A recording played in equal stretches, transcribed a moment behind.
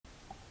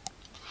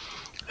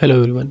Hello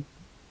everyone,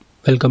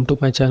 welcome to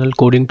my channel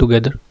Coding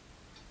Together.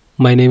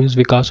 My name is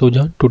Vikas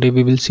Oja. Today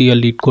we will see a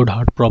Leetcode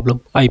hard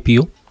problem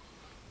IPO.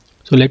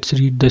 So let's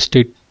read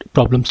the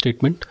problem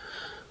statement.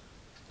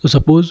 So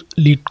suppose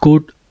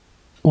Leetcode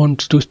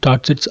wants to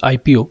start its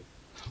IPO.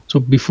 So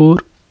before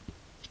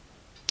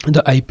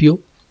the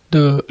IPO,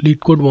 the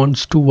Leetcode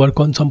wants to work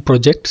on some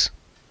projects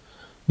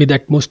with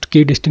at most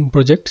k distinct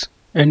projects,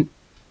 and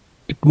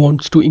it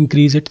wants to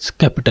increase its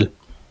capital.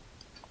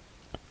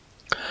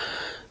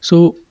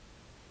 So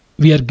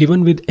we are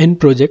given with n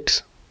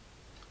projects,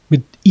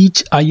 with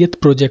each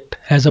ith project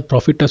has a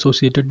profit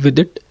associated with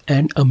it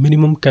and a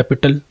minimum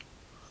capital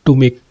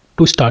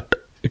to start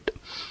it.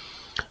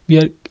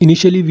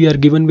 Initially we are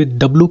given with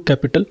W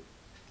capital,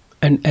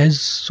 and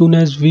as soon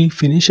as we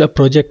finish a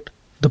project,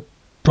 the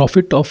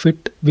profit of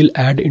it will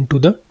add into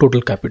the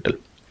total capital.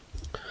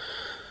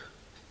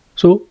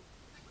 So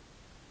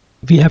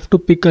we have to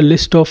pick a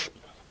list of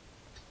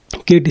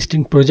k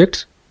distinct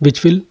projects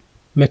which will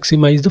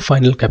maximize the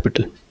final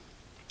capital,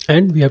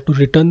 and we have to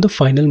return the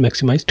final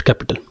maximized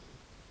capital.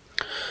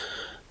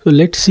 So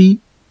let's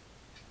see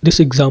this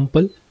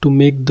example to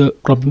make the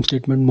problem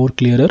statement more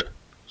clearer.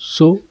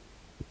 So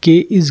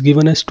k is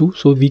given as 2,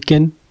 so we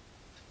can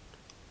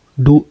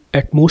do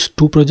at most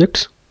 2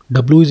 projects.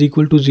 W is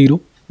equal to 0.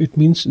 It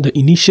means the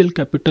initial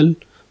capital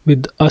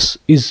with us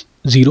is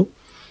 0.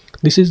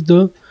 This is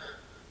the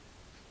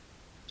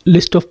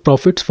list of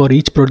profits for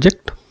each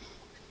project,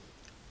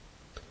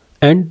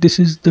 and this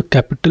is the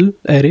capital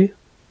array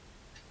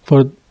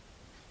for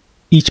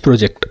each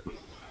project.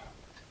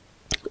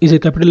 Is a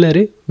capital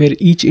array where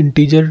each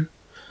integer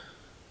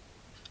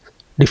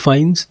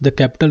defines the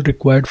capital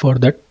required for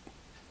that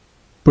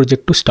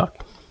project to start.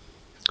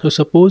 So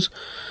suppose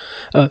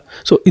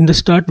so in the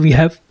start we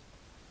have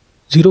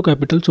 0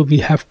 capital, so we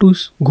have to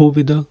go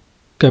with the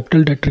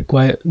capital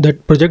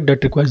that project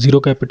that requires 0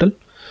 capital.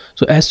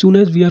 So as soon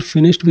as we are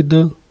finished with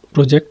the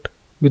project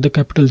with the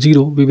capital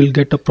 0, we will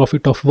get a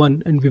profit of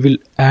 1 and we will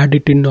add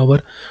it in our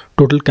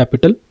total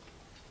capital.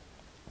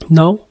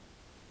 Now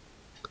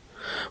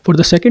for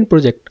the second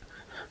project,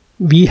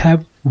 we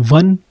have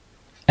 1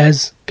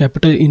 as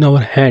capital in our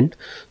hand,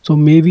 so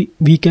maybe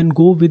we can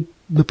go with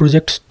the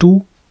projects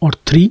 2 or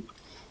 3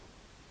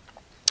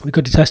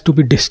 because it has to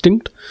be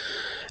distinct,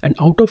 and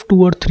out of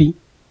 2 or 3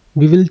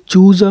 we will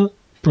choose a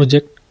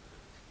project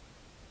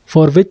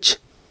for which,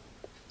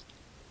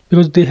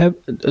 because they have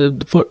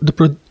for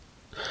the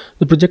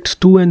projects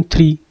 2 and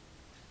 3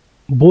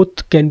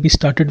 both can be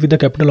started with a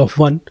capital of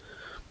 1,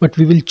 but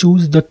we will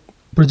choose the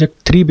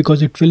project 3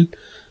 because it will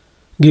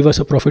give us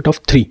a profit of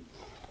 3.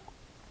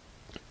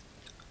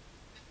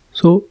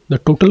 So the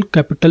total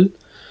capital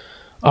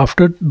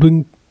after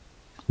doing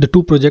the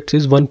 2 projects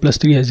is 1 plus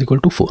 3 is equal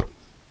to 4.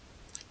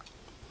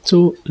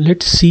 So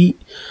let's see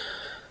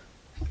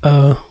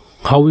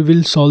how we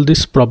will solve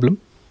this problem.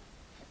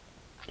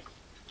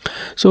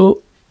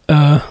 So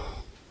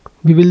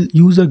we will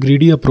use a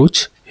greedy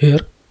approach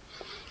here.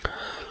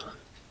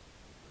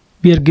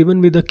 We are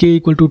given with a k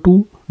equal to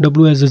 2,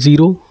 W as a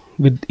 0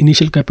 with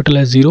initial capital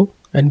as 0,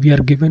 and we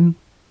are given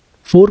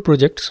 4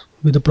 projects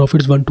with the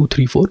profits 1, 2,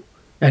 3, 4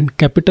 and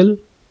capital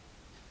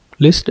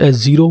list as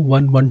 0,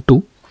 1, 1,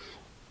 2.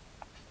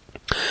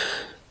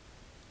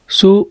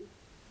 So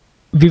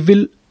we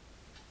will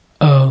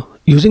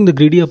using the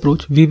greedy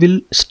approach, we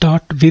will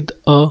start with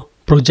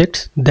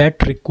projects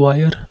that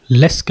require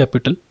less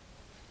capital.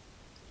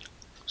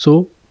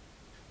 So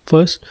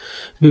first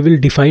we will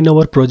define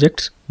our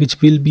projects, which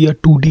will be a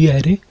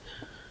 2D array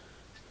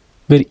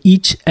where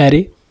each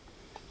array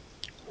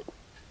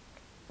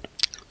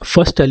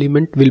first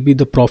element will be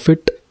the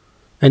profit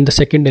and the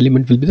second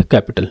element will be the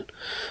capital.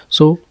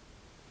 So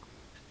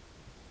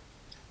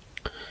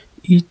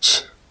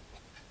each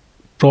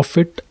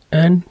profit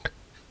and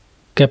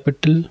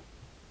capital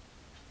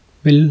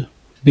will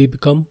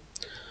become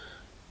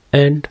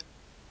and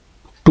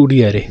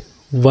 2D array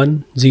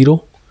 1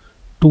 0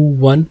 2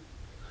 1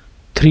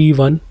 3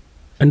 1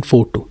 and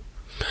 4 2,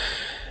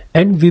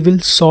 and we will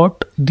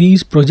sort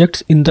these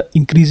projects in the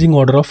increasing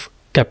order of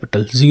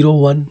capital 0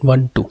 1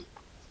 1 2,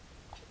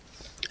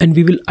 and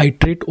we will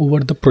iterate over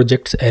the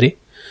projects array.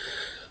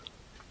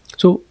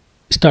 So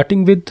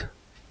starting with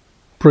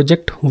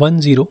project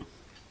 1 0,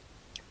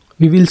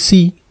 we will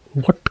see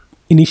what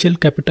initial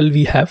capital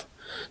we have.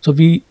 So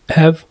we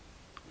have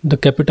the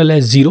capital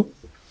as 0.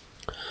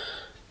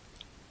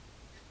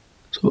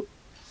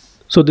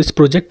 So this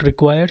project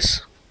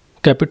requires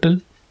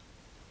capital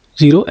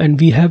 0 and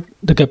we have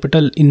the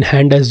capital in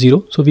hand as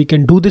 0, so we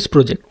can do this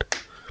project.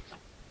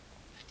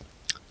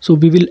 So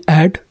we will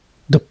add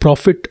the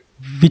profit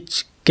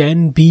which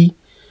can be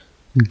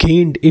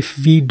gained if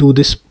we do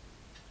this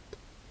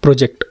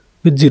project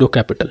with 0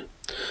 capital.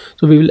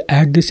 So we will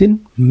add this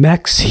in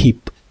max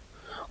heap.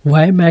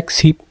 Why max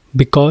heap?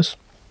 Because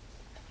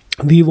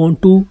we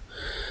want to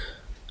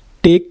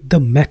take the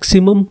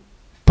maximum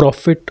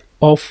profit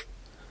of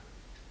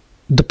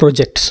the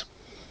projects.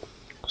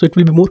 So it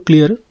will be more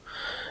clear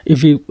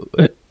if we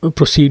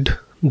proceed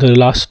the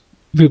last.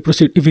 We'll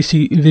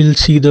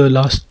see the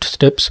last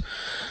steps.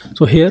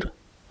 So here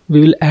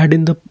we will add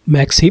in the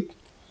max heap.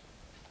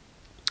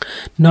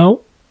 Now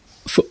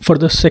for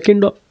the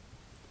second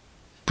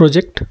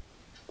project,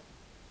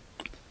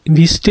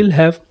 we still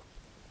have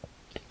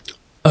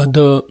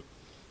the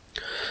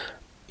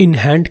in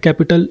hand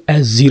capital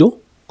as 0,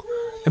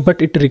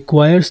 but it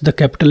requires the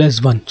capital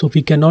as 1, so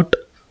we cannot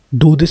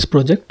do this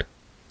project.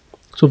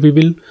 So we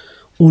will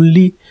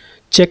only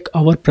check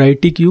our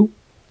priority queue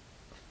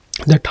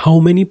that how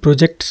many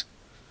projects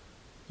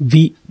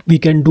we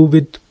can do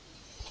with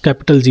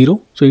capital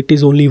 0. So it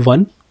is only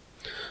 1,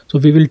 so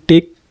we will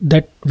take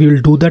that, we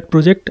will do that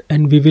project,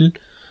 and we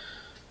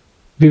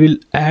will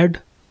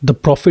add the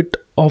profit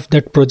of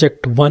that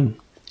project 1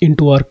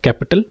 into our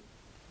capital.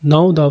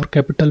 Now our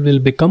capital will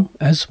become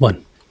as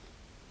 1.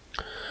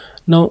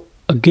 Now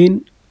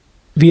again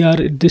we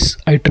are at this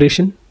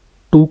iteration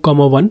 2,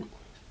 1.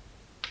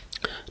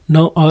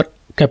 Now our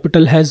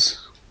capital has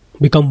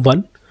become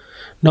 1.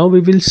 Now we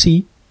will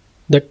see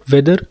that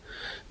whether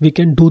we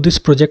can do this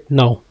project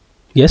now.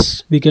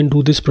 Yes, we can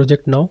do this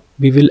project now.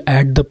 We will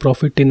add the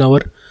profit in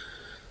our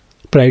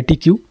priority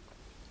queue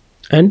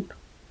and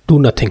do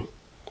nothing.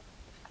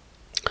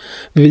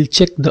 We will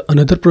check the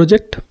another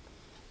project.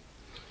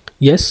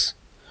 Yes,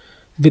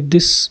 with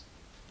this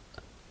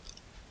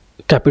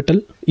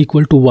capital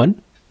equal to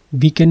 1,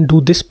 we can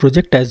do this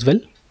project as well,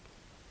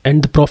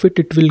 and the profit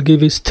it will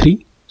give is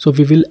 3, so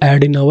we will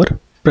add in our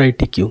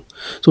priority queue.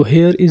 So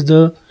here is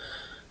the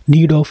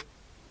need of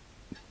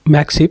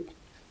max heap,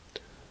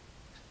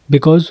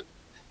 because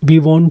we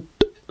want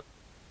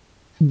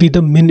with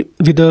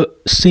the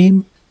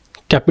same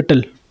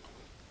capital,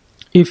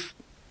 if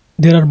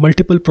there are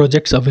multiple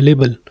projects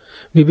available,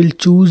 we will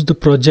choose the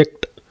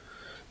project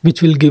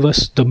which will give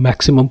us the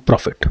maximum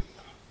profit.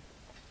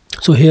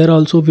 So here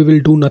also we will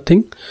do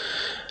nothing.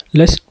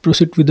 Let's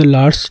proceed with the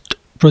last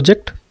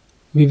project.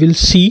 We will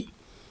see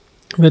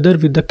whether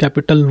with the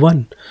capital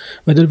 1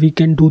 whether we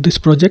can do this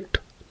project.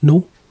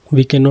 No,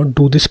 we cannot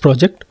do this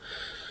project,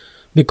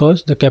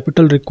 because the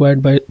capital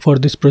required for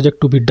this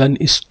project to be done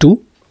is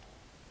 2.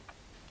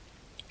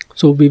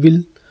 So we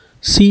will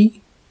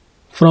see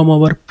from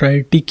our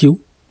priority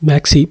queue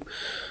max heap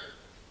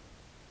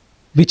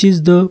which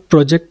is the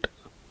project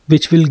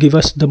which will give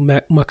us the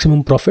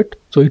maximum profit.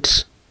 So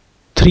it's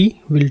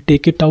 3, we'll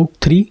take it out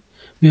 3.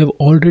 We have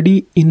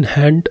already in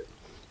hand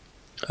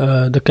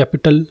the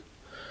capital,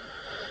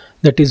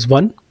 that is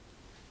 1,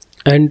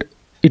 and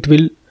it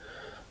will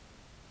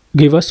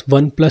give us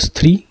 1 plus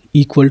 3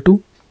 equal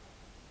to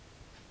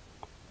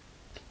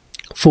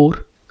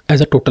 4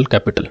 as a total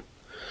capital.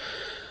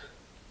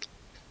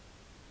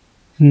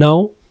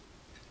 Now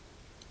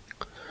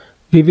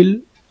we will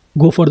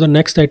go for the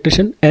next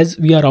iteration, as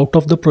we are out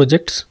of the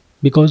projects,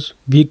 because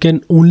we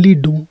can only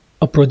do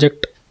a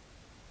project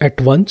at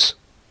once,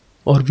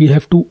 or we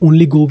have to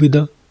only go with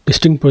the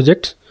distinct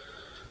projects.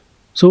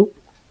 So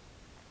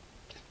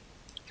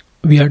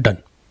we are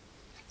done.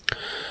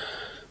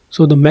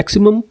 So the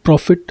maximum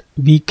profit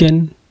we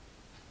can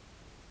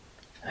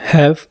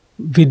have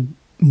with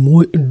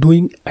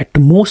doing at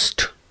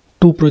most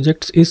 2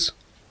 projects is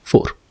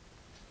 4.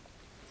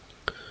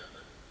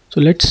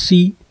 So let's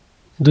see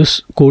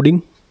this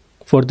coding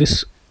for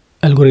this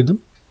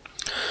algorithm.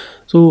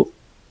 So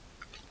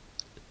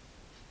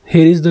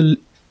here is the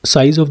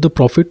size of the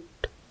profit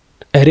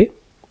array.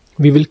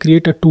 We will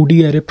create a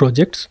 2D array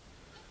projects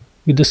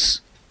with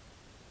this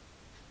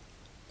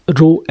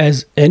row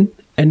as n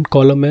and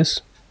column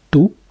as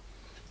 2.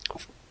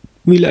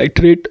 We'll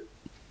iterate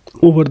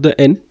over the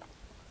n,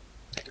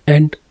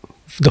 and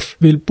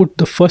we'll put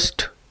the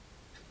first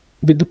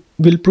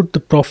we'll put the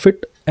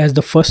profit as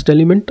the first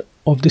element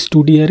of this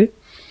 2D array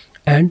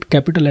and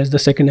capital as the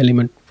second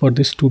element for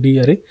this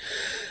 2D array.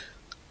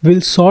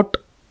 We'll sort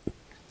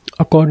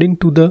according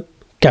to the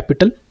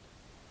capital,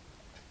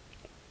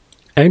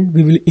 and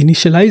we will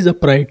initialize a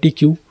priority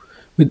queue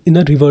in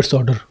a reverse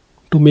order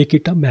to make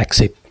it a max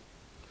heap.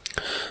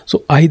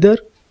 So either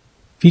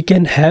we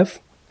can have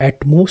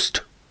at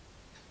most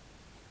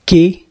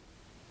k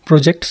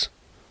projects,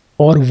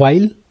 or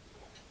while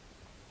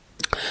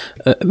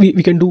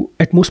we can do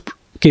at most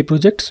k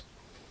projects.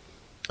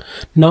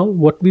 Now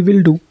what we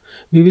will do,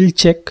 we will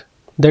check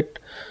that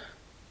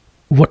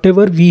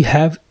whatever we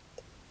have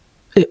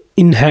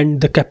in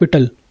hand, the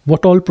capital,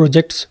 what all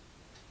projects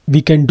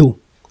we can do,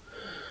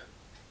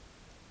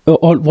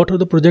 or what are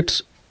the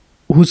projects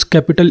whose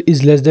capital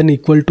is less than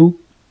equal to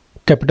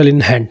capital in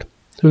hand.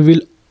 So we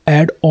will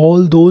add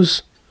all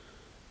those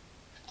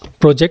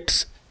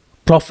projects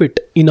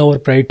profit in our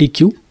priority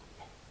queue,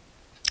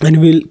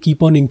 and we will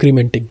keep on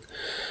incrementing.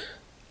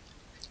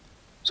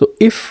 So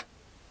if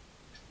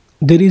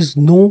there is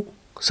no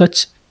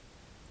such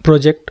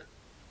project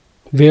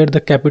where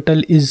the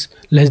capital is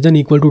less than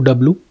equal to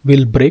W,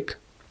 we'll break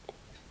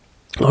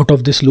out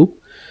of this loop.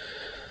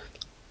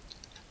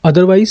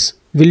 Otherwise,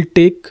 we'll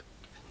take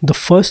the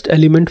first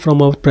element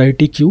from our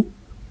priority queue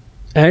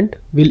and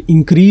we'll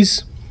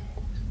increase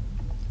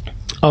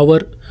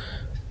our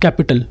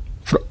capital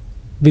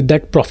with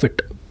that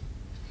profit,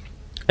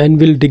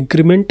 and we'll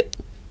decrement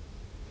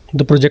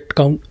the project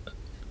count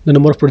the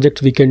number of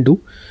projects we can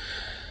do,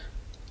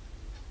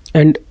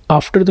 and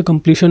after the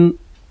completion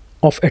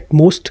of at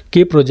most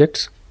k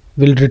projects,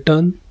 will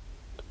return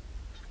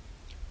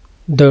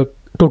the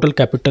total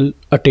capital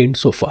attained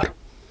so far.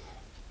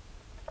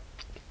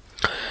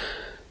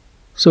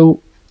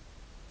 So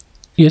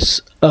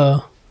yes,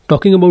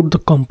 talking about the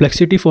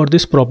complexity for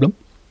this problem,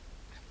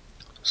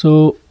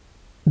 so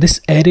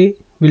this array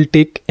will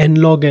take n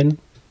log n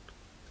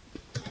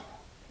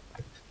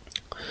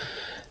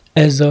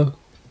as a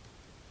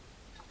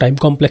time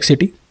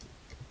complexity,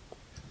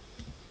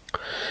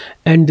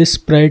 and this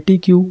priority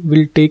queue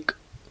will take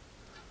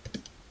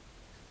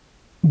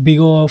big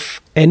O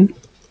of n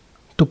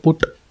to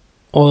put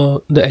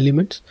the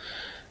elements,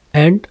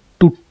 and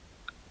to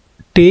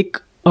take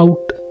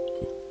out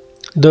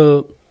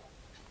the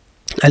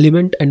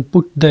element and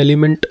put the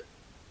element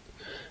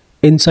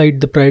inside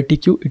the priority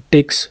queue, it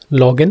takes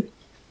log n.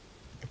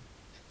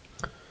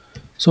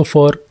 So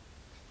for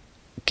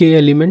k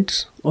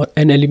elements or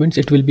n elements,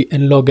 it will be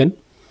n log n.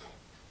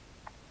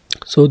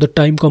 So the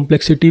time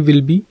complexity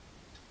will be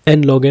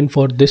n log n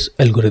for this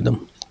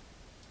algorithm.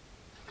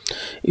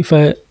 If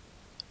I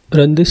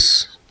run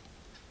this,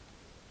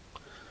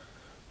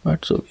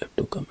 but so we have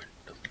to comment.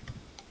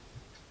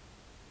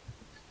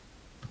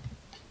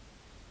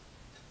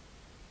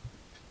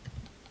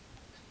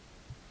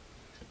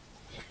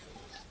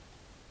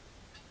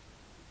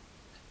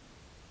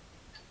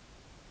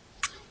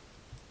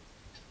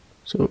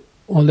 So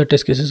all the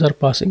test cases are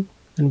passing,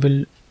 and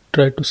we'll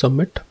try to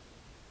submit.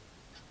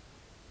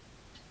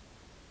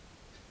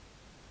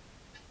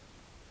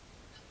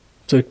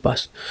 So it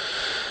passed.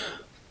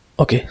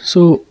 Okay,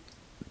 so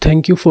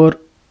thank you for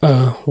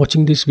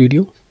watching this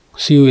video.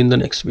 See you in the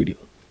next video.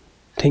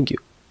 Thank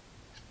you.